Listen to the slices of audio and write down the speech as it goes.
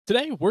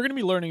Today, we're going to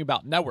be learning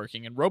about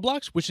networking in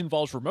Roblox, which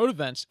involves remote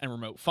events and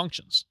remote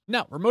functions.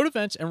 Now, remote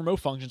events and remote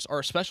functions are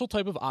a special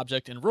type of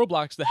object in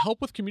Roblox that help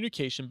with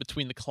communication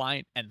between the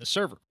client and the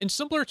server. In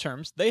simpler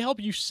terms, they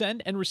help you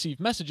send and receive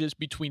messages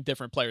between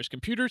different players'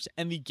 computers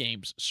and the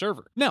game's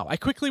server. Now, I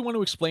quickly want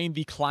to explain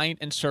the client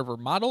and server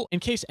model in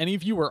case any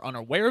of you are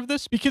unaware of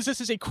this, because this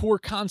is a core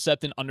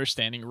concept in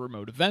understanding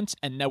remote events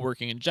and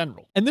networking in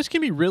general. And this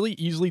can be really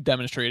easily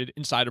demonstrated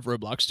inside of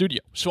Roblox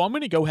Studio. So I'm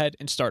going to go ahead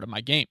and start up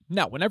my game.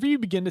 Now, whenever you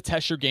begin to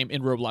test your game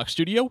in Roblox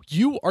Studio,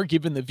 you are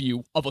given the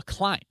view of a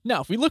client. Now,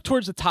 if we look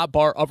towards the top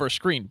bar of our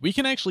screen, we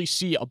can actually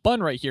see a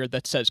button right here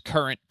that says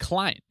current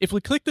client. If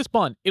we click this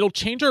button, it'll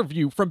change our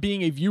view from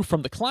being a view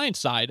from the client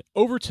side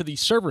over to the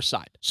server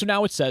side. So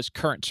now it says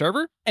current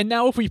server. And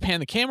now if we pan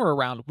the camera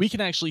around, we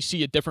can actually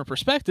see a different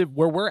perspective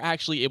where we're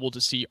actually able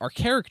to see our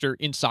character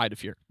inside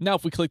of here. Now,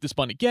 if we click this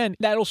button again,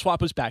 that'll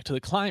swap us back to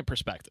the client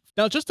perspective.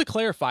 Now, just to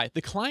clarify,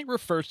 the client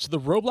refers to the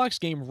Roblox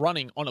game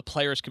running on a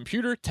player's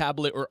computer,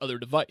 tablet, or other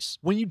device.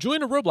 When you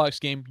join a Roblox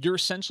game, you're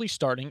essentially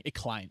starting a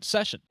client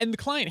session. And the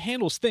client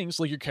handles things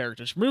like your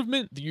character's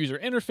movement, the user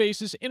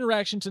interfaces,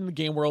 interactions in the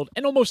game world,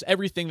 and almost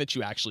everything that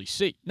you actually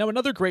see. Now,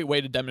 another great way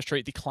to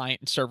demonstrate the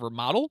client and server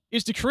model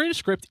is to create a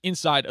script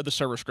inside of the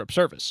server script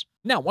service.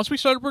 Now, once we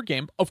start up our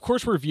game, of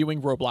course, we're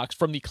viewing Roblox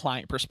from the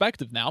client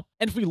perspective now.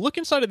 And if we look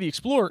inside of the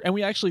Explorer and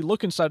we actually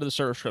look inside of the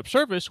server script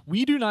service,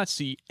 we do not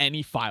see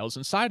any files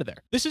inside of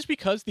there. This is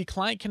because the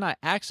client cannot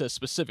access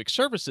specific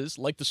services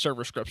like the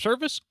server script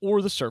service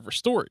or the server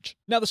storage.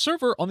 Now, the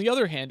server, on the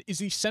other hand, is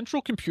the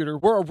central computer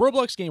where a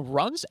Roblox game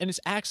runs and is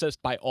accessed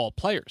by all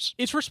players.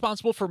 It's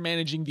responsible for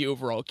managing the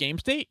overall game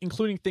state,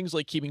 including things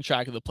like keeping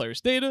track of the player's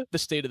data, the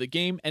state of the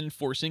game, and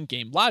enforcing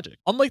game logic.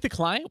 Unlike the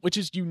client, which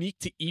is unique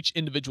to each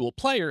individual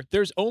player,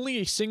 there's only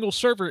a single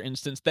server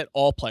instance that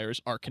all players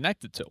are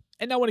connected to.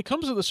 And now when it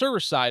comes to the server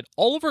side,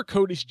 all of our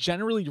code is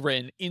generally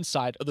written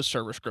inside of the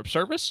server script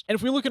service. And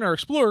if we look in our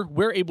Explorer,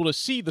 we're able to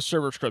see the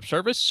server script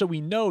service, so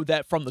we know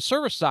that from the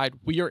server side,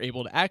 we are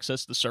able to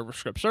access the server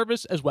script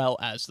service as well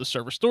as the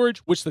server storage,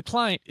 which the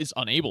client is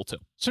unable to.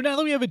 So now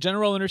that we have a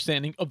general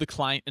understanding of the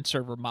client and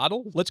server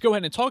model, let's go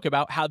ahead and talk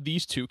about how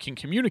these two can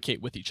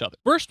communicate with each other.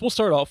 First, we'll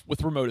start off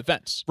with remote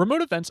events.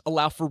 Remote events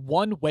allow for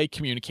one-way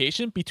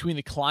communication between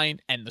the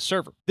client and the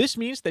server. This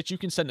means that you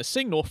can send a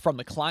signal from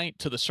the client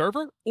to the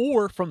server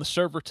or from the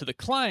server to the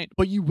client,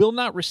 but you will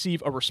not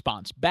receive a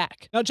response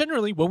back. Now,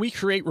 generally, when we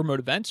create remote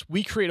events,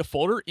 we create a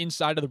folder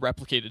inside of the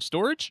replicated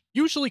storage,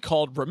 usually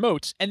called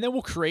remotes, and then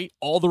we'll create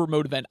all the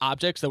remote event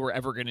objects that we're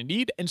ever going to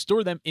need and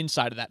store them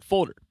inside of that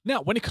folder.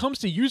 Now, when it comes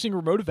to using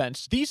remote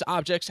events, these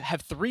objects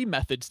have three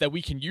methods that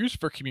we can use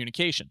for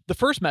communication. The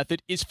first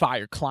method is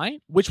fire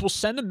client, which will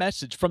send a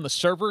message from the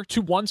server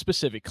to one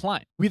specific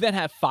client. We then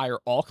have fire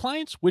all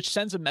clients, which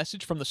sends a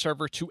message from the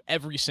server to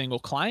every single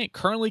client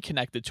currently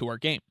connected to our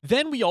game.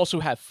 Then we also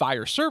have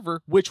fire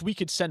server, which we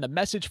could send a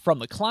message from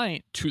the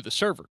client to the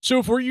server. So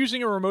if we're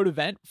using a remote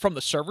event from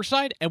the server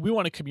side and we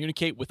want to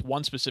communicate with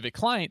one specific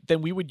client,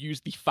 then we would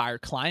use the fire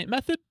client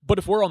method. But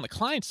if we're on the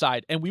client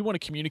side and we want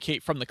to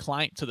communicate from the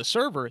client to the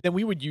server, then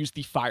we would use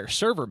the fire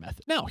server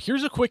method. Now,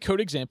 here's a quick code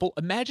example.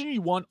 Imagine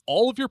you want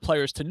all of your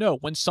players to know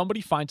when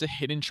somebody finds a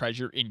hidden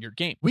treasure in your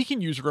game. We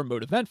can use a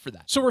remote event for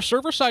that. So our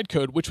server side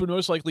code, which would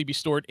most likely be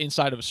stored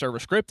inside of a server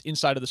script,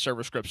 inside of the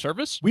server script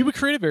service, we would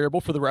create a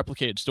variable for the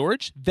replicated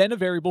storage, then a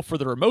variable for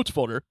the remotes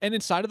folder, and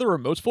inside of the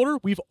remotes folder,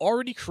 we've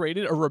already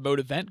created a remote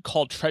event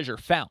called treasure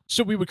found.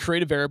 So we would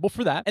create a variable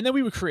for that, and then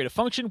we would create a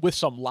function with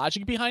some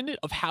logic behind it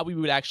of how we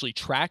would actually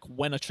track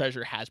when a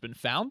treasure has been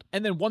found.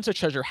 And then once a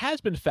treasure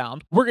has been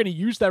found, we're going to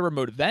use that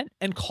remote event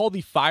and call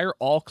the fire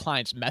all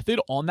clients method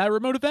on that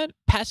remote event,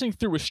 passing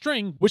through a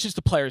string, which is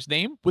the player's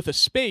name, with a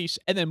space,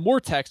 and then more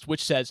text,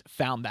 which says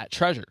found that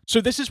treasure.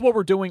 So this is what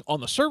we're doing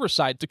on the server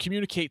side to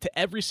communicate to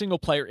every single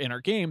player in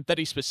our game that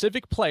a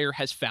specific player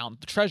has found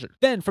the treasure.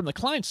 Then from the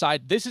client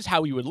side, this is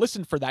how we would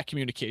listen for that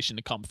communication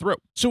to come through.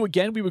 So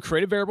again, we would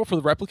create a variable for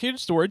the replicated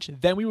storage,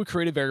 then we would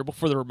create a variable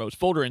for the remote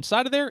folder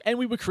inside of there, and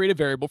we would create a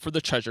variable for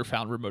the treasure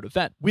found remote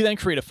event. We then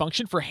create a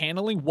function for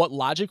handling what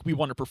logic we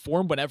want to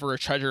perform whenever a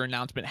treasure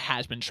announcement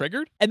has been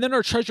triggered. And then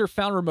our treasure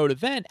found remote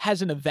event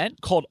has an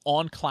event called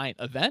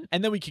onClientEvent,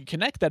 and then we can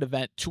connect that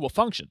event to a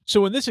function.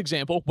 So in this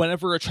example,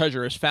 whenever a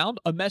treasure is found,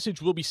 a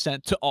message will be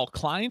sent to all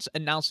clients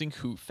announcing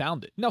who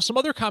found it. Now, some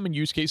other common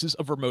use cases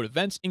of remote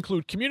events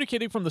include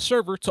communicating from the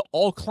server to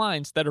all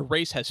clients that a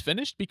race has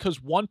finished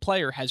because one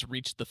player has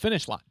reached the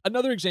finish line.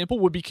 Another example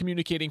would be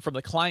communicating from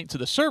the client to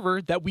the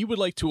server that we would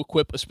like to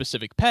equip a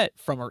specific pet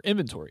from our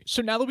inventory.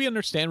 So now that we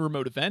understand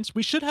remote events,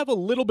 we should have a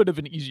little bit of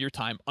an easier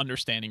time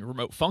understanding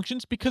remote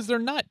functions because they're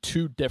not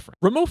too different.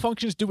 Remote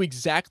functions do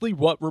exactly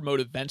what remote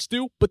events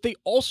do, but they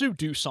also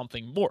do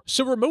something more.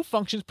 So remote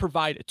functions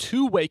provide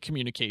two-way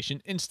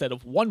communication instead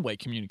of one-way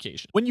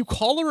communication. When you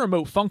call a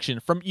remote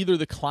function from either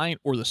the client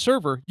or the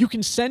server, you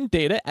can send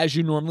data as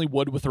you normally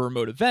would with a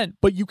remote event,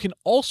 but you can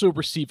also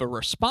receive a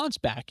response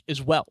back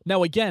as well.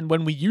 Now again,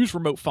 when we use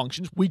remote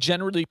functions, we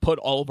generally put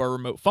all of our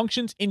remote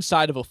functions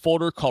inside of a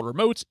folder called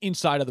remotes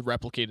inside of the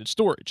replicated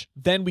storage.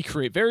 Then we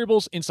create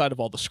variables inside of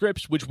all the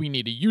scripts which we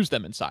need to use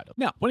them inside of.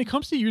 Now, when it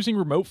comes to using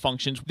remote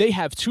functions, they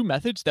have two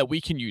methods that we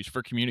can use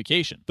for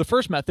communication. The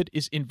first method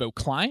is invoke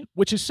client,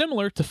 which is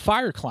similar to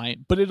fire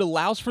client, but it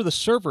allows for the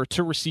server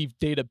to receive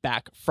data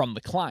back from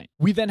the client.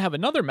 We then have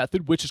another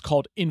method which is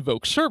called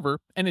invoke server,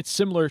 and it's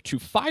similar to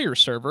fire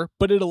server,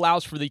 but it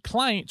allows for the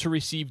client to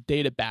receive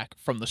data back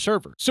from the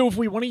server. So if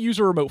we want to use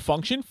a remote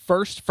function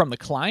first from the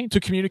client to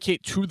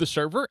communicate to the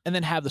server and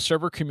then have the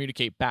server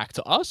communicate back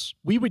to us,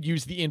 we would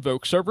use the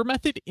invoke server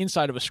method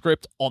inside of a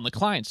script on the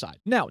client side.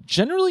 Now,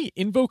 generally,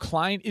 invoke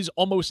client is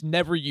almost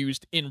never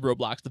used in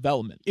Roblox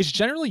development. It's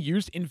generally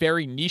used in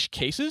very niche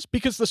cases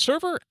because the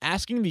server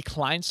asking the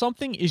client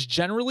something is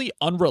generally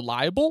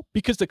unreliable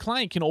because the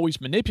client can always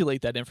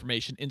manipulate that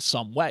information in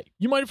some way.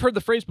 You might have heard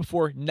the phrase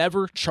before,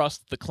 never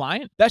trust the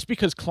client. That's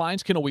because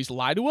clients can always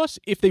lie to us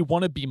if they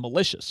want to be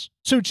malicious.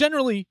 So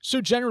generally,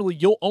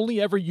 you'll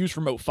only ever use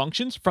remote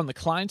functions from the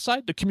client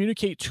side to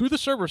communicate to the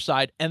server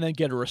side and then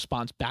get a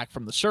response back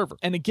from the server.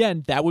 And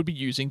again, that would be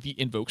using the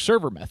invoke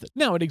server method.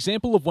 Now, an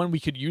example of when we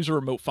could use a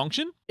remote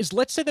function is,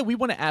 let's say that we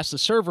want to ask the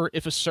server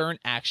if a certain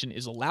action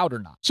is allowed or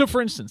not. So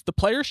for instance, the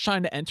player's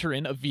trying to enter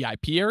in a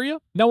VIP area.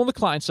 Now on the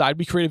client side,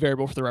 we create a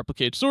variable for the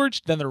replicated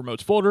storage, then the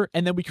remotes folder,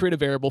 and then we create a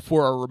variable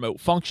for our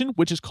remote function,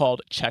 which is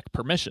called check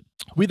permission.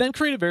 We then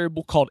create a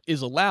variable called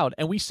isAllowed,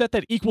 and we set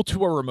that equal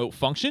to our remote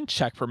function,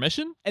 check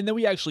permission, and then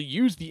we actually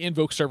use the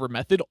invoke server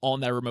method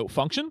on that remote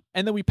function,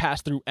 and then we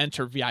pass through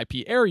enter VIP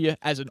area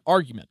as an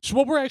argument. So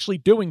what we're actually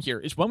doing here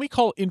is when we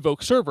call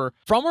invoke server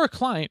from our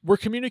client, we're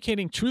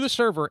communicating to the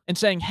server and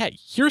saying, hey,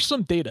 here's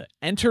some data,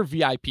 enter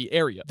VIP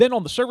area. Then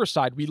on the server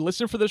side, we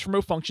listen for this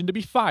remote function to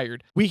be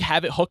fired, we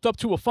have it hooked up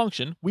to a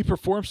function, we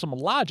perform some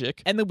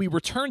logic, and then we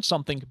return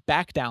something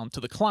back down to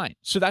the client.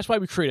 So that's why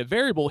we create a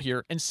variable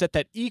here and set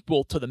that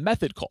equal to the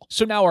method call.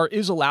 So now our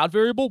isAllowed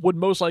variable would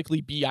most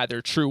likely be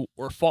either true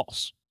or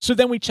false. So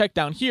then we check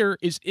down here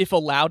is if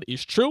allowed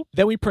is true,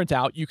 then we print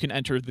out you can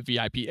enter the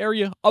VIP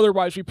area.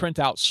 Otherwise, we print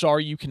out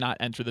sorry, you cannot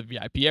enter the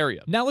VIP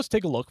area. Now let's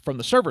take a look from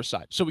the server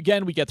side. So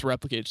again, we get the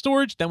replicated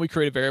storage, then we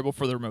create a variable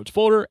for the remotes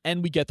folder,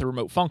 and we get the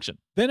remote function.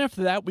 Then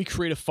after that, we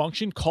create a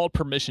function called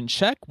permission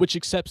check, which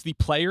accepts the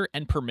player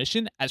and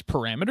permission as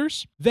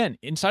parameters. Then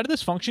inside of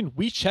this function,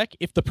 we check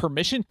if the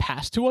permission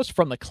passed to us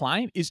from the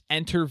client is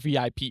enter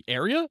VIP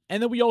area.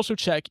 And then we also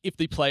check if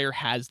the player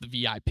has the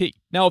VIP.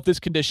 Now, if this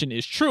condition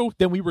is true,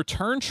 then we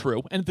return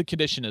true. And if the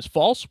condition is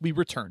false, we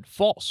return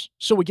false.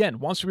 So again,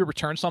 once we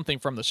return something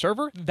from the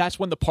server, that's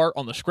when the part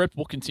on the script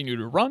will continue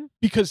to run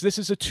because this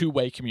is a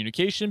two-way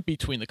communication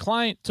between the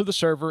client to the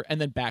server and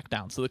then back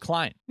down to the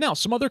client. Now,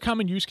 some other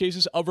common use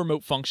cases of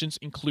remote functions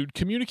include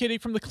communicating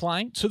from the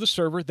client to the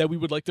server that we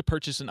would like to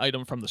purchase an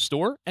item from the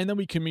store, and then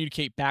we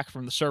communicate back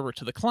from the server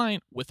to the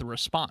client with a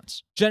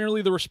response.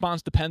 Generally, the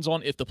response depends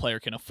on if the player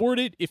can afford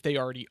it, if they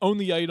already own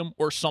the item,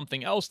 or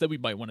something else that we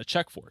might want to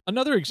check for.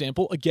 Another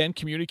example, again,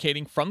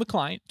 communicating from the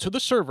client to the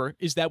server,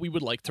 is that we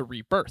would like to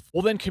rebirth.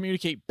 We'll then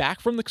communicate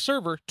back from the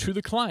server to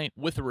the client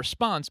with a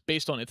response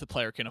based on if the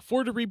player can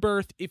afford a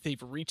rebirth, if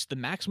they've reached the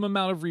maximum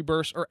amount of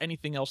rebirths, or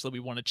anything else that we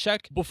want to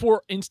check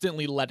before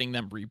instantly letting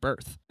them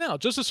rebirth. Now,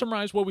 just to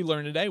summarize what we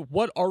learned today,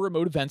 what are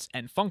remote events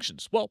and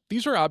functions? Well,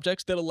 these are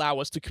objects that allow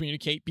us to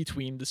communicate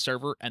between the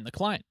server and the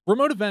client.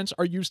 Remote events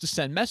are used to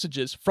send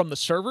messages from the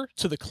server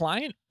to the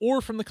client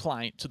or from the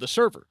client to the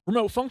server.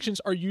 Remote functions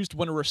are used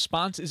when a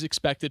response is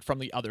expected from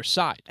the other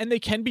side, and they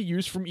can be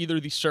used from either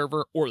the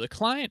server or the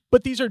client,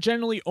 but these are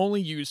generally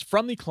only used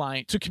from the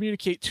client to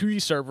communicate to the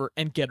server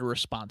and get a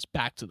response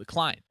back to the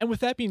client. And with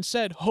that being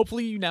said,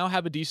 hopefully you now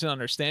have a decent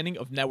understanding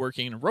of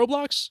networking in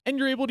Roblox, and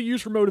you're able to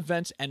use remote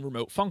events and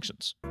remote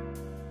functions.